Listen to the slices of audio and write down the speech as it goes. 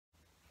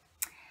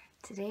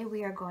Today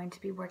we are going to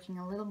be working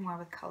a little more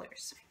with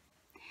colors.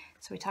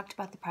 So we talked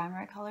about the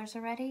primary colors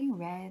already,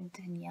 red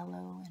and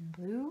yellow and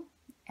blue,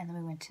 and then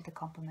we went to the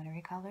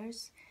complementary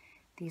colors.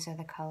 These are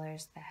the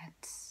colors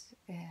that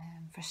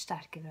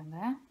förstärker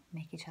varandra,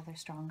 make each other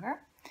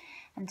stronger.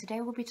 And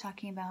today we'll be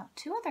talking about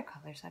two other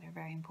colors that are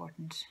very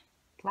important,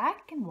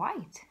 black and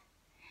white.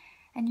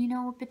 And you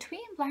know,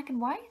 between black and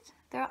white,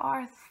 there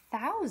are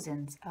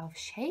thousands of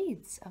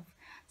shades of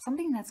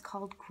something that's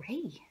called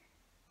gray.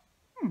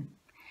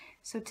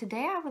 So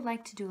today I would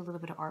like to do a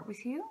little bit of art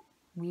with you.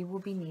 We will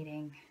be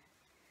needing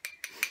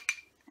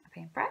a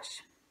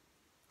paintbrush,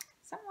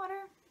 some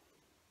water,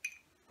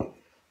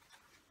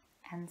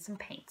 and some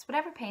paints,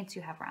 whatever paints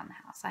you have around the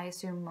house. I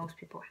assume most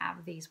people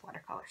have these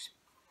watercolors.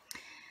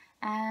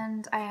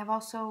 And I have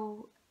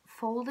also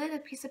folded a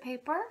piece of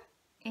paper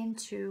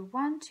into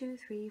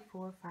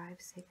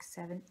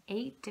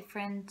 8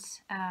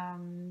 different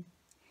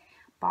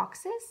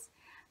boxes,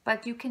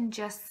 but you can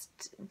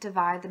just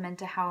divide them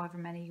into however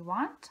many you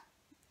want.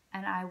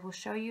 And I will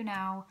show you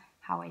now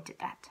how I did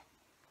that.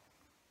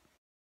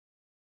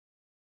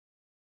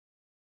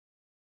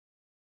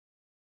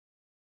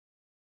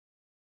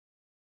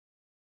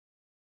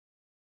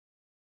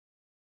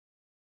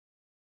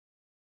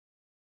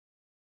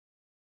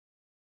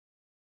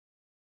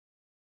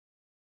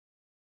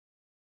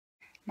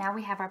 Now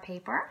we have our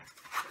paper.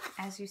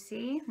 As you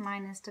see,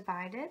 mine is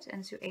divided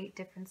into 8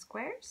 different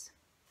squares.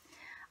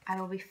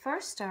 I will be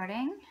first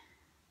starting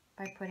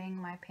by putting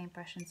my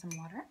paintbrush in some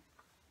water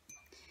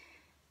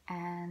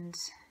and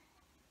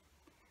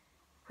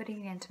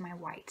putting it into my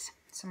white.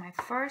 So my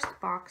first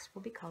box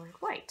will be colored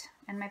white,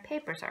 and my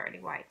paper's already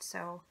white,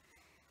 so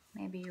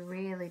maybe you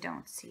really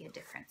don't see a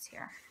difference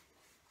here.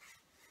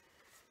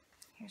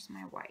 Here's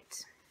my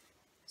white.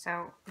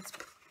 So it's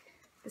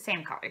the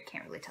same color, you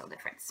can't really tell the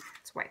difference.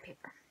 It's white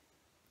paper.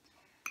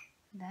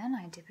 Then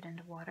I dip it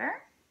into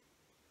water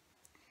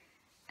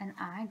and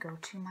I go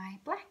to my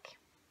black.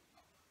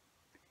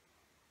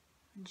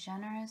 A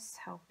generous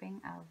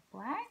helping of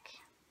black.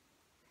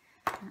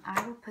 And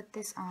I will put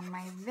this on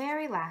my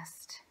very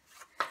last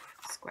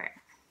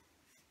square.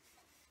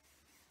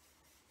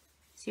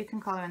 So you can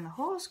color in the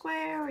whole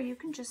square, or you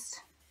can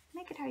just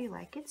make it how you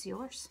like. It's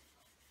yours.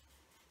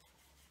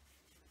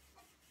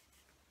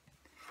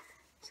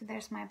 So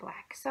there's my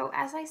black. So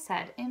as I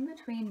said, in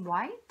between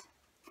white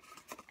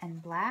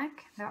and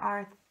black, there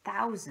are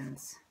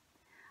thousands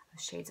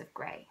of shades of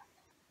gray.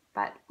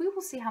 But we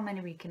will see how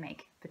many we can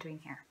make between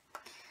here.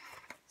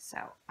 So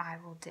I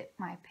will dip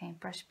my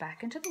paintbrush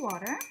back into the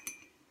water,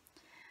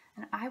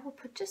 and I will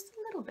put just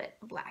a little bit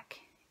of black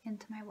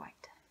into my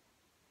white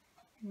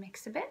and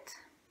mix a bit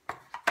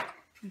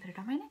and put it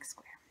on my next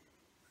square.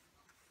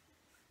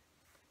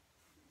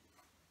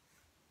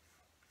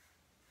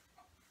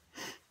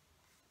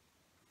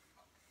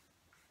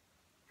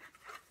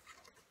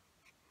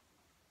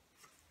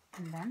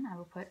 And then I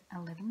will put a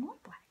little more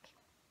black.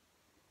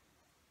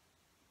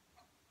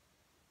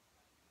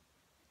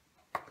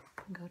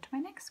 And go to my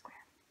next square.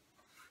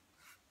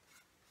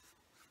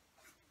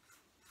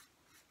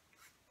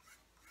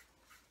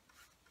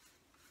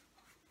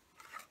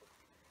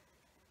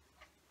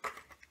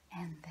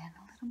 And then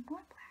a little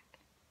more black.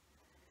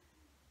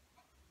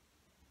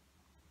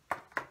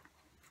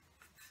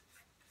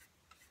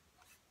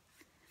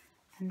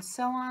 And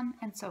so on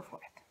and so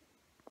forth.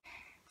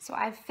 So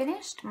I've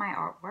finished my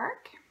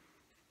artwork.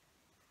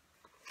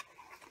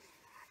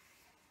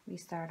 We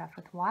started off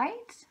with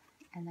white,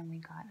 and then we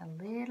got a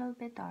little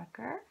bit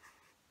darker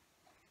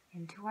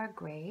into our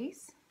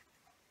grays.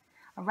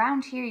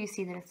 Around here you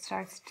see that it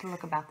starts to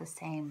look about the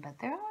same, but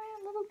there are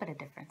a little bit of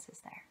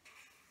differences there.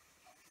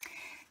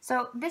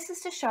 So this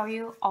is to show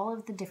you all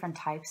of the different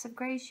types of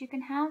grays you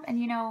can have. And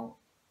you know,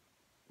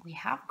 we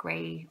have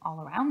gray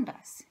all around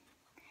us.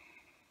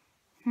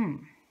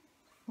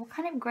 What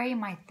kind of gray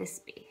might this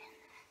be?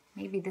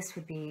 Maybe this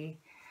would be,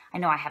 I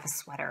know I have a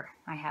sweater.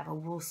 I have a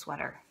wool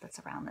sweater that's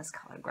around this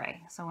color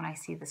gray. So when I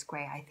see this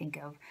gray, I think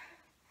of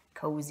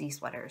cozy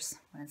sweaters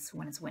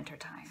when it's winter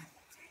time.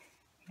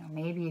 You know,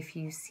 maybe if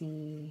you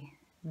see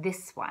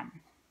this one,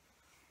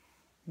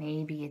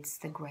 maybe it's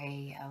the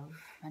gray of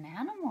an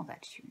animal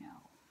that you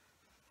know.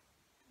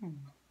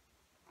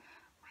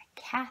 My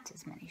cat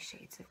is many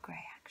shades of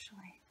gray,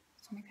 actually.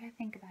 So maybe I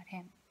think about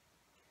him.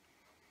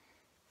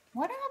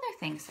 What are other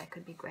things that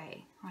could be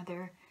gray? Are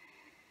there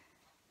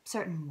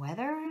certain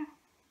weather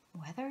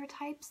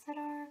types that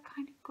are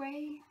kind of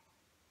gray?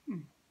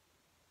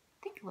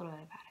 Think a little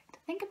bit about it.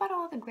 Think about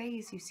all the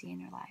grays you see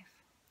in your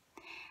life.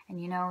 And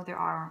you know, there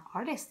are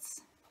artists,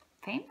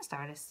 famous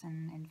artists,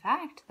 and in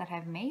fact, that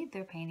have made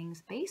their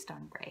paintings based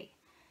on gray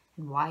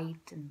and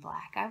white and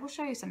black. I will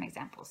show you some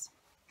examples.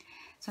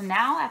 So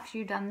now, after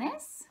you've done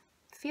this,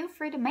 feel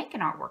free to make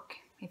an artwork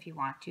if you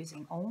want,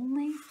 using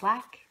only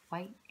black,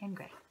 white, and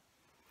gray.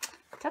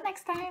 Till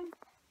next time,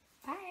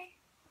 bye.